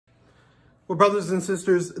Well, brothers and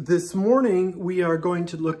sisters, this morning we are going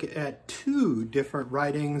to look at two different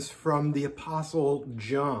writings from the Apostle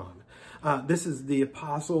John. This is the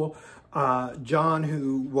Apostle John,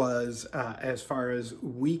 who was, as far as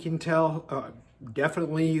we can tell,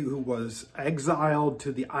 definitely who was exiled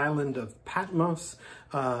to the island of Patmos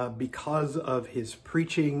because of his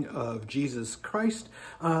preaching of Jesus Christ,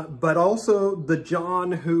 but also the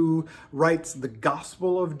John who writes the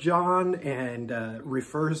Gospel of John and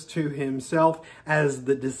refers to himself as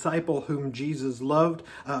the disciple whom Jesus loved.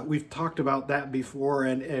 We've talked about that before,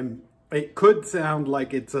 and it could sound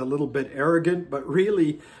like it's a little bit arrogant, but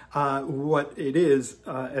really what it is,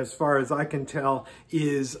 as far as I can tell,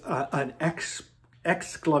 is an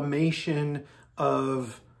exclamation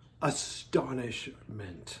of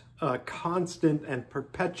astonishment, a constant and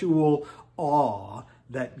perpetual awe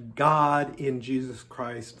that God in Jesus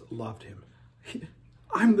Christ loved him.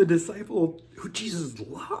 I'm the disciple who Jesus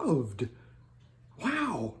loved.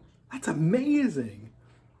 Wow, that's amazing.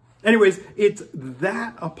 Anyways, it's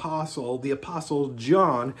that apostle, the Apostle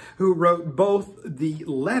John, who wrote both the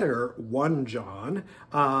letter 1 John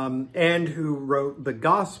and who wrote the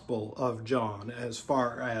Gospel of John, as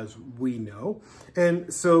far as we know.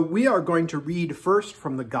 And so we are going to read first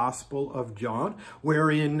from the Gospel of John,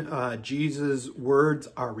 wherein Jesus' words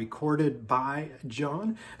are recorded by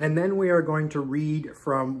John. And then we are going to read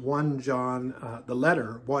from 1 John, the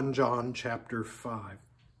letter 1 John chapter 5.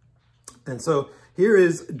 And so here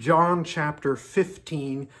is John chapter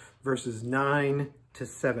 15, verses 9 to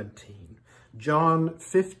 17. John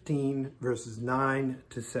 15, verses 9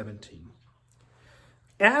 to 17.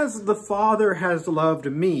 As the Father has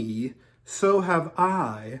loved me, so have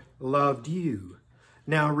I loved you.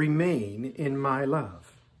 Now remain in my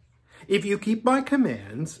love. If you keep my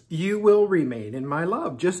commands, you will remain in my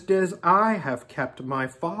love, just as I have kept my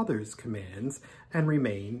Father's commands and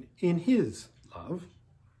remain in his love.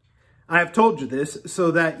 I have told you this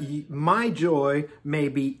so that my joy may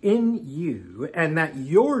be in you and that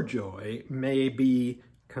your joy may be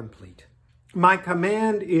complete. My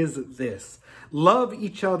command is this: love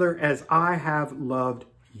each other as I have loved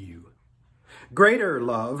you. Greater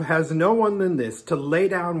love has no one than this, to lay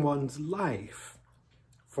down one's life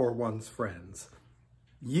for one's friends.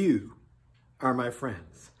 You are my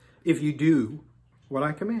friends if you do what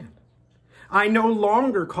I command. I no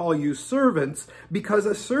longer call you servants, because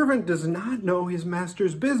a servant does not know his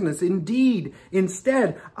master's business.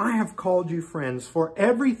 Instead, I have called you friends, for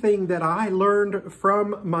everything that I learned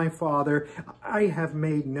from my Father, I have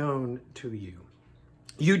made known to you.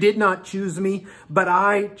 You did not choose me, but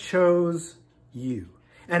I chose you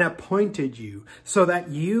and appointed you so that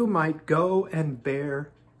you might go and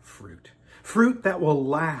bear fruit. Fruit that will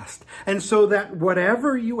last, and so that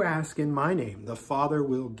whatever you ask in my name, the Father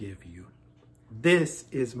will give you. This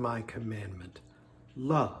is my commandment: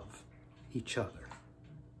 love each other.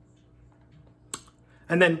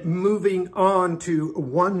 And then moving on to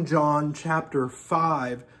 1 John chapter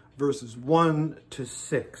 5, verses 1 to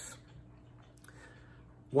 6.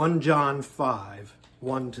 1 John 5,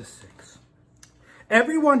 1 to 6.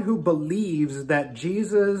 Everyone who believes that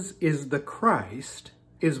Jesus is the Christ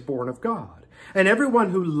is born of God, and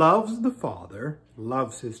everyone who loves the Father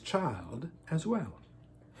loves his child as well.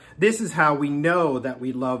 This is how we know that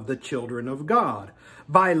we love the children of God,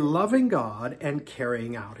 by loving God and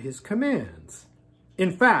carrying out his commands.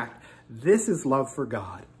 In fact, this is love for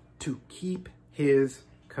God, to keep his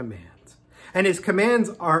commands. And his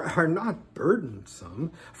commands are not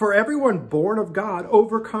burdensome, for everyone born of God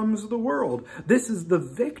overcomes the world. This is the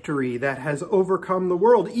victory that has overcome the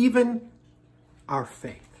world, even our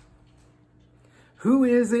faith. Who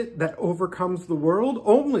is it that overcomes the world?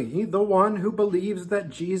 Only the one who believes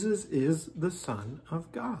that Jesus is the Son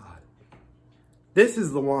of God. This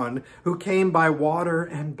is the one who came by water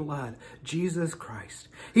and blood, Jesus Christ.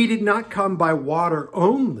 He did not come by water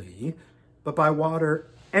only, but by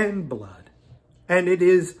water and blood. And it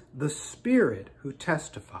is the Spirit who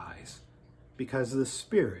testifies, because the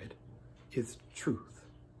Spirit is truth.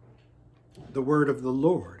 The word of the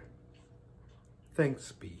Lord.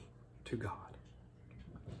 Thanks be to God.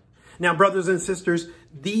 Now, brothers and sisters,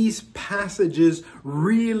 these passages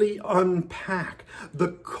really unpack the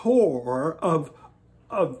core of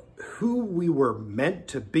who we were meant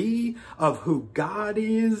to be, of who God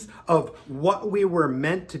is, of what we were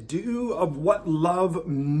meant to do, of what love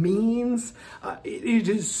means. It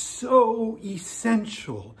is so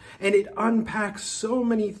essential, and it unpacks so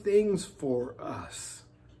many things for us.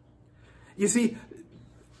 You see,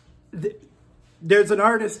 There's an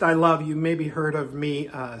artist I love. You maybe heard of me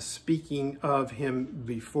speaking of him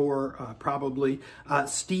before, probably.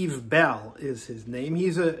 Steve Bell is his name.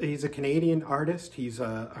 He's a Canadian artist. He's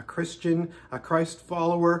a Christian, a Christ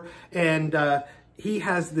follower, and he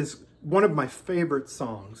has this. One of my favorite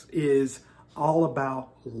songs is all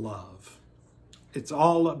about love. It's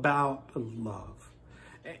all about love,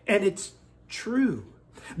 and it's true.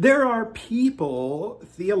 There are people,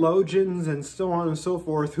 theologians and so on and so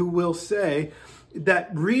forth, who will say that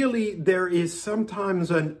really there is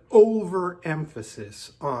sometimes an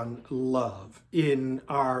overemphasis on love in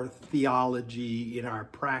our theology, in our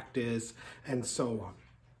practice, and so on.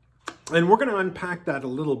 And we're going to unpack that a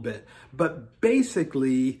little bit. But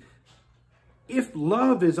basically, if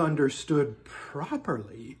love is understood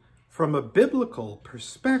properly, from a biblical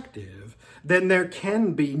perspective, then there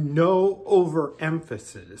can be no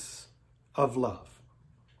overemphasis of love.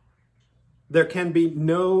 There can be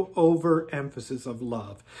no overemphasis of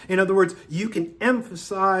love. In other words, you can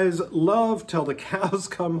emphasize love till the cows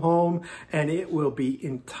come home, and it will be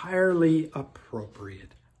entirely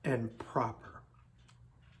appropriate and proper.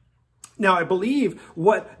 Now, I believe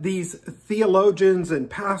what these theologians and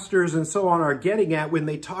pastors and so on are getting at when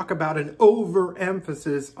they talk about an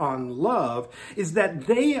overemphasis on love is that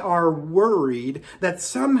they are worried that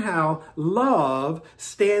somehow love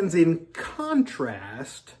stands in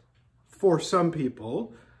contrast for some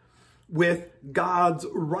people with God's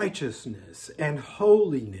righteousness and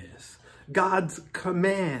holiness, God's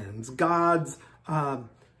commands, God's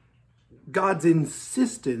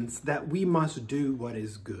insistence that we must do what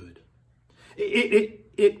is good.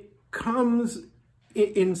 It comes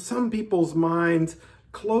in some people's minds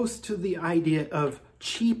close to the idea of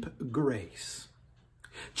cheap grace.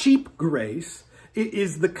 Cheap grace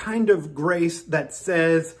is the kind of grace that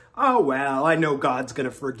says, oh, well, I know God's going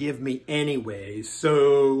to forgive me anyway,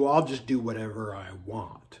 so I'll just do whatever I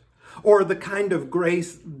want. Or the kind of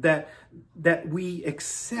grace that we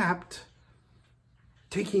accept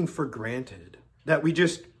taking for granted, that we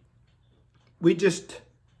just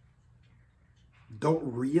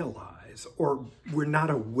don't realize, or we're not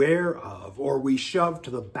aware of, or we shove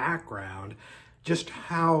to the background just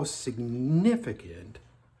how significant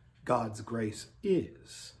God's grace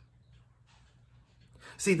is.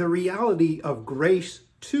 See, the reality of grace,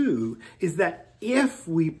 too, is that if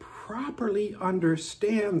we properly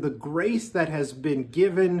understand the grace that has been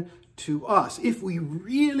given to us, if we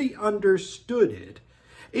really understood it,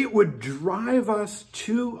 it would drive us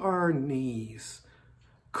to our knees,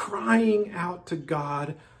 crying out to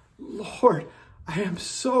God, Lord, I am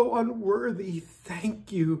so unworthy. Thank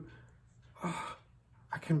you. Oh,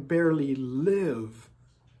 I can barely live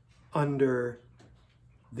under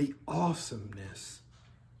the awesomeness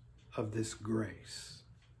of this grace.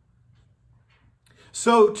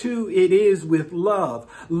 So too it is with love.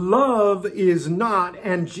 Love is not,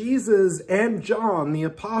 and Jesus and John the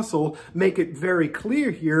apostle make it very clear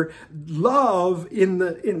here, love in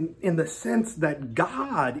the sense that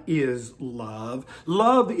God is love.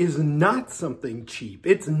 Love is not something cheap.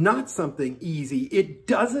 It's not something easy. It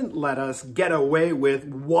doesn't let us get away with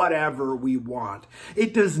whatever we want.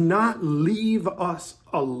 It does not leave us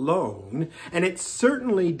alone, and it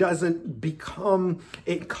certainly doesn't become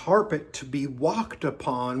a carpet to be walked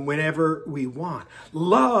upon whenever we want.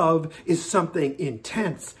 Love is something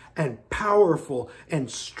intense and powerful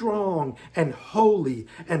and strong and holy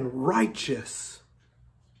and righteous.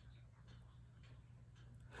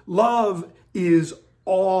 Love is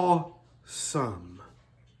awesome,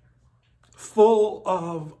 full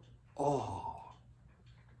of awe.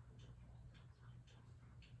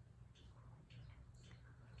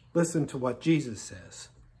 Listen to what Jesus says.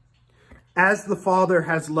 As the Father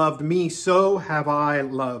has loved me, so have I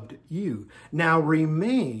loved you. Now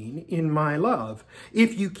remain in my love.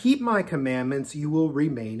 If you keep my commandments, you will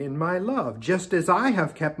remain in my love, just as I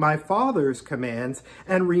have kept my Father's commands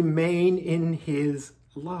and remain in his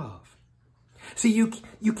love. See,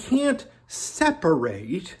 you can't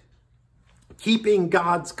separate keeping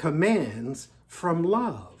God's commands from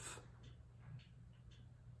love.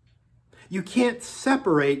 You can't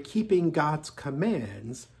separate keeping God's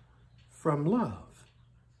commands from love.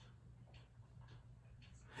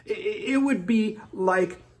 It would be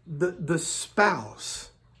like the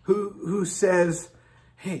spouse who says,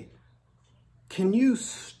 hey, can you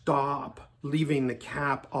stop leaving the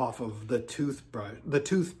cap off of the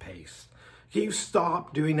toothpaste? Can you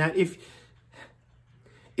stop doing that? If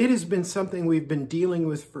it has been something we've been dealing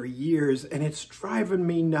with for years, and it's driving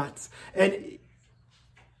me nuts. And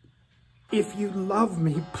if you love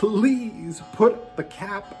me, please put the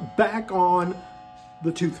cap back on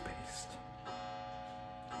the toothpaste.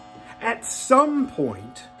 at some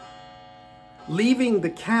point, leaving the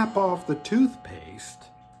cap off the toothpaste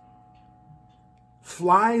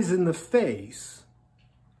flies in the face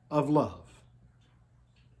of love.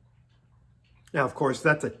 Now, of course,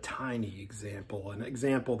 that's a tiny example, an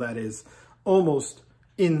example that is almost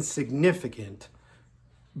insignificant,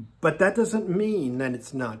 but that doesn't mean that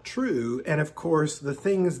it's not true. And of course, the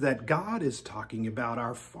things that God is talking about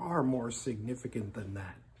are far more significant than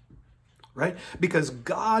that. Right? Because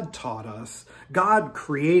God taught us, God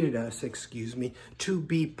created us, to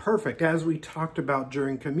be perfect, as we talked about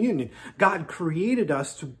during communion. God created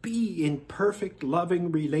us to be in perfect,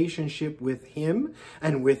 loving relationship with Him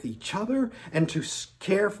and with each other, and to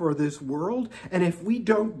care for this world. And if we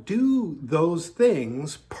don't do those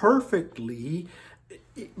things perfectly,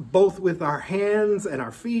 both with our hands and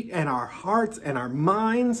our feet and our hearts and our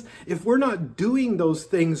minds, if we're not doing those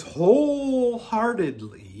things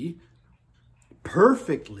wholeheartedly,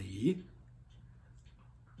 perfectly,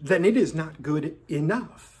 then it is not good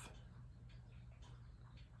enough.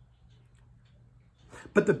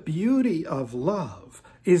 But the beauty of love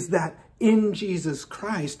is that in Jesus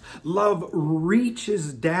Christ, love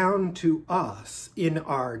reaches down to us in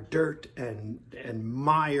our dirt and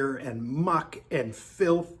mire and muck and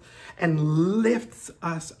filth and lifts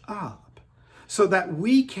us up so that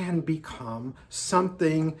we can become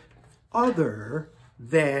something other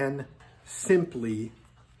than simply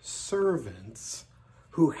servants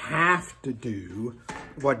who have to do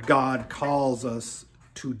what God calls us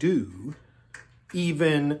to do,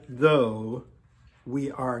 even though we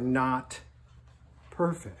are not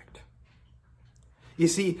perfect. You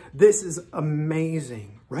see, this is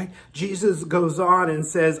amazing, right? Jesus goes on and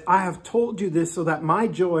says, I have told you this so that my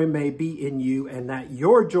joy may be in you and that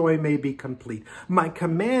your joy may be complete. My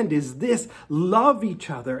command is this: love each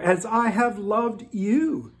other as I have loved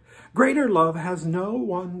you. Greater love has no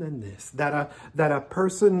one than this, that a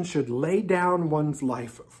person should lay down one's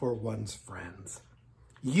life for one's friends.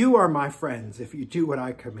 You are my friends if you do what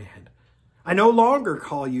I command. I no longer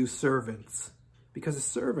call you servants, because a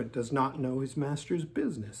servant does not know his master's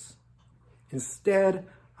business. Instead,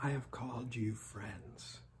 I have called you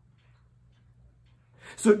friends.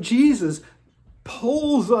 So Jesus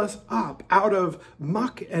pulls us up out of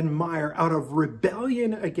muck and mire, out of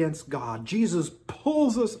rebellion against God. Jesus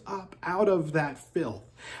pulls us up out of that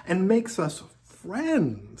filth and makes us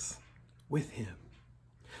friends with Him,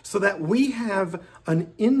 so that we have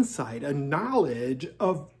an insight, a knowledge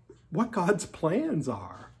of what God's plans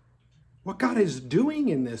are, what God is doing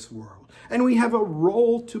in this world, and we have a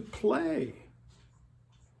role to play.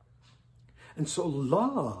 And so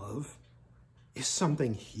love is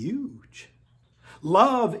something huge.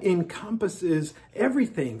 Love encompasses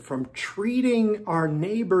everything from treating our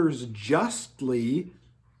neighbors justly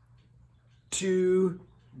to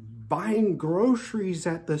buying groceries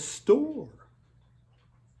at the store.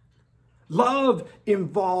 Love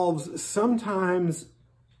involves sometimes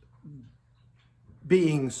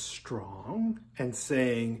being strong and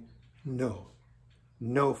saying no,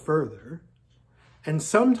 no further. And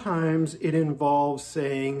sometimes it involves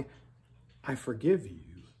saying, I forgive you.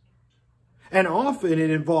 And often it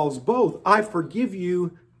involves both. I forgive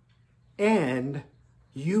you, and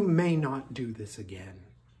you may not do this again.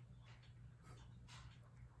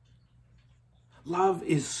 Love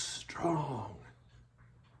is strong.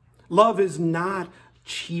 Love is not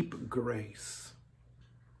cheap grace.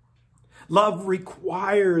 Love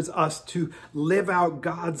requires us to live out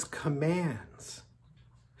God's commands.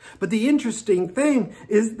 But the interesting thing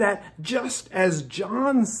is that just as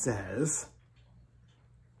John says,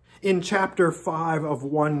 in chapter 5 of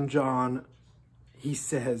 1 John, he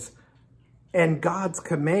says, and God's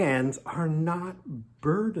commands are not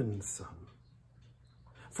burdensome,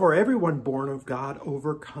 for everyone born of God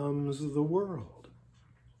overcomes the world.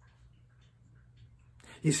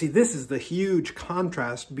 You see, this is the huge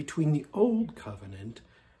contrast between the old covenant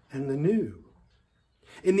and the new.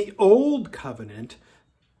 In the old covenant,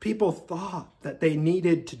 people thought that they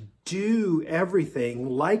needed to do everything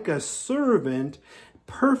like a servant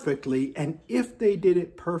perfectly, and if they did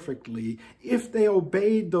it perfectly, if they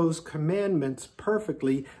obeyed those commandments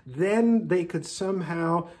perfectly, then they could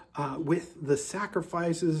somehow, with the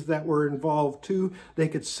sacrifices that were involved too, they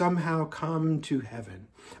could somehow come to heaven.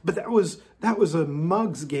 But that was a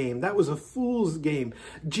mug's game. That was a fool's game.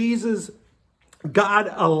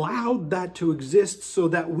 God allowed that to exist so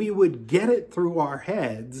that we would get it through our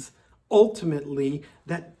heads, ultimately,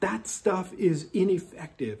 that stuff is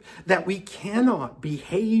ineffective, that we cannot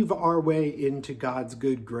behave our way into God's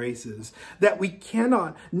good graces, that we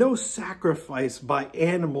cannot, no sacrifice by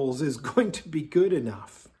animals is going to be good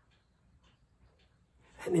enough.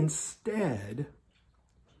 And instead,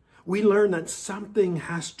 we learn that something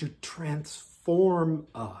has to transform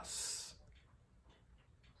us.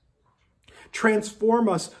 Transform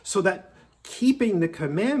us so that keeping the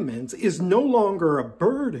commandments is no longer a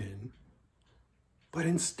burden, but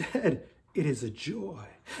instead it is a joy.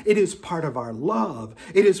 It is part of our love.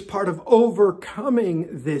 It is part of overcoming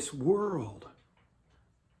this world.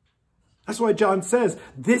 That's why John says,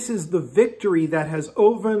 this is the victory that has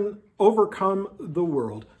overcome the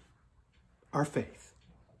world, our faith.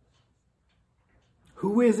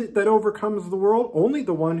 Who is it that overcomes the world? Only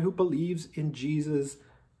the one who believes in Jesus,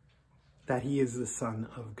 that he is the Son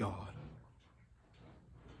of God.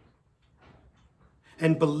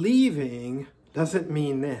 And believing doesn't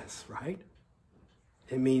mean this, right?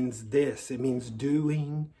 It means this. It means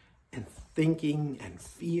doing and thinking and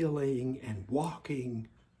feeling and walking.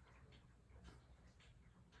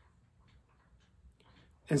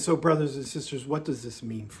 And so, brothers and sisters, what does this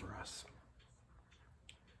mean for us?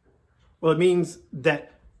 Well, it means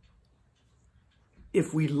that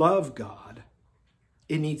if we love God,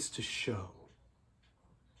 it needs to show,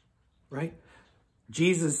 right?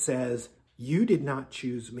 Jesus says, you did not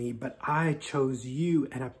choose me, but I chose you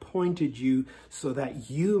and appointed you so that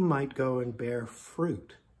you might go and bear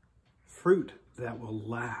fruit, fruit that will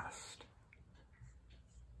last.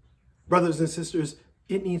 Brothers and sisters,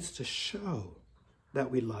 it needs to show that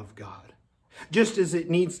we love God, just as it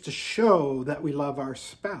needs to show that we love our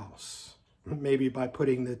spouse, maybe by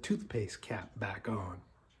putting the toothpaste cap back on.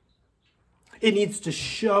 It needs to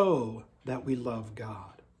show that we love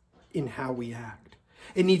God in how we act.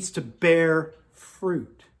 It needs to bear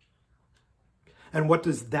fruit. And what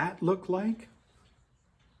does that look like?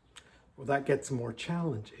 Well, that gets more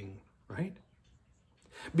challenging, right?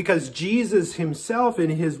 Because Jesus himself,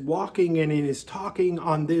 in his walking and in his talking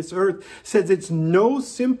on this earth, says it's no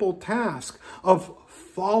simple task of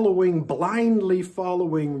blindly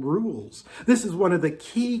following rules. This is one of the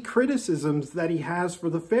key criticisms that he has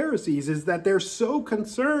for the Pharisees, is that they're so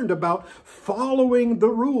concerned about following the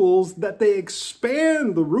rules that they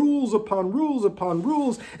expand the rules upon rules upon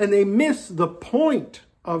rules, and they miss the point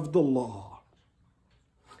of the law.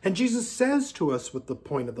 And Jesus says to us what the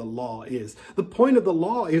point of the law is. The point of the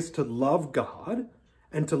law is to love God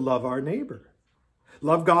and to love our neighbor.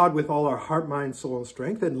 Love God with all our heart, mind, soul, and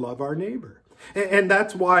strength, and love our neighbor. And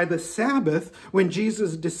that's why the Sabbath, when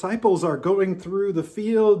Jesus' disciples are going through the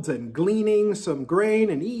fields and gleaning some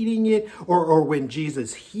grain and eating it, or when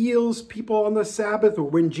Jesus heals people on the Sabbath, or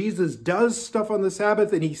when Jesus does stuff on the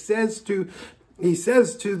Sabbath, and he says to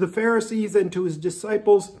the Pharisees and to his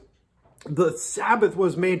disciples, the Sabbath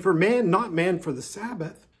was made for man, not man for the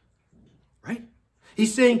Sabbath, right?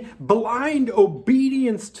 He's saying blind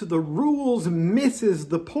obedience to the rules misses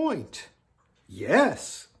the point.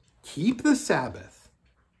 Yes, keep the Sabbath.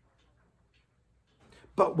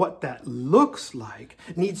 But what that looks like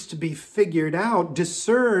needs to be figured out,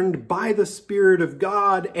 discerned by the Spirit of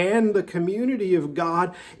God and the community of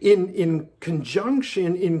God in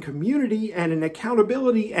conjunction, in community and in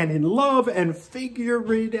accountability and in love, and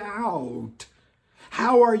figure it out.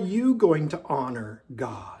 How are you going to honor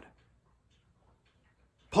God?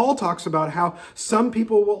 Paul talks about how some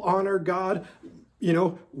people will honor God,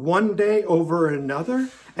 one day over another,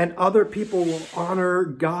 and other people will honor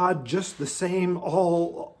God just the same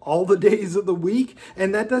all the days of the week,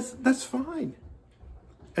 and that's fine.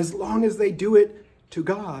 As long as they do it to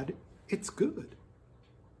God, it's good.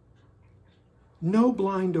 No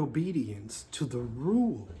blind obedience to the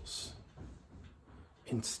rules.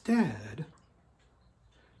 Instead,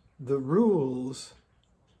 the rules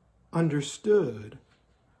understood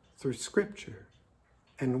through Scripture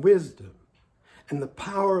and wisdom and the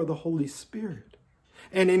power of the Holy Spirit,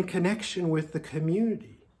 and in connection with the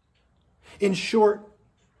community. In short,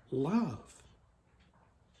 love.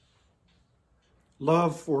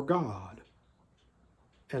 Love for God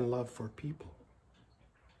and love for people.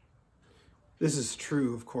 This is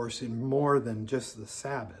true, of course, in more than just the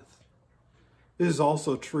Sabbath. This is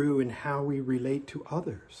also true in how we relate to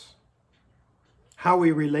others. How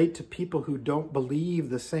we relate to people who don't believe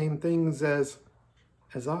the same things as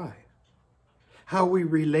I. How we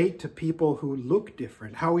relate to people who look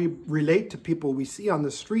different, how we relate to people we see on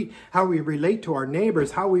the street, how we relate to our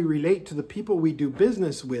neighbors, how we relate to the people we do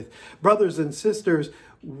business with. Brothers and sisters,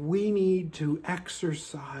 we need to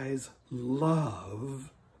exercise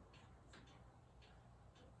love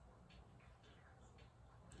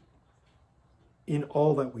in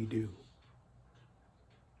all that we do.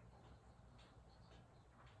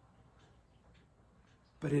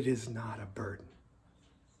 But it is not a burden.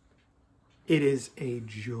 It is a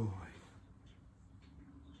joy.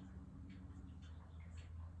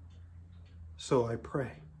 So I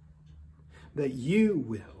pray that you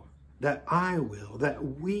will, that I will,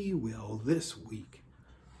 that we will this week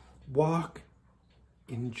walk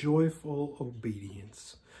in joyful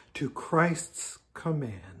obedience to Christ's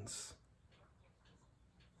commands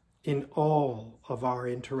in all of our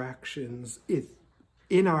interactions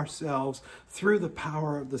in ourselves through the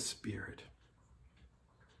power of the Spirit.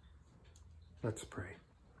 Let's pray.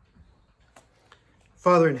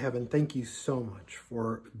 Father in heaven, thank you so much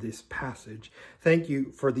for this passage. Thank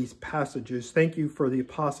you for these passages. Thank you for the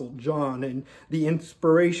Apostle John and the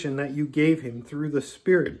inspiration that you gave him through the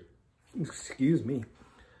Spirit. Excuse me.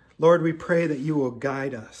 Lord, we pray that you will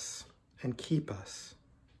guide us and keep us,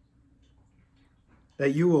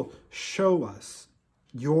 that you will show us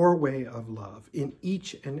your way of love in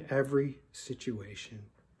each and every situation.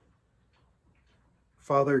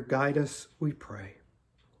 Father, guide us, we pray.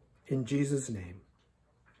 In Jesus' name,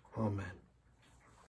 amen.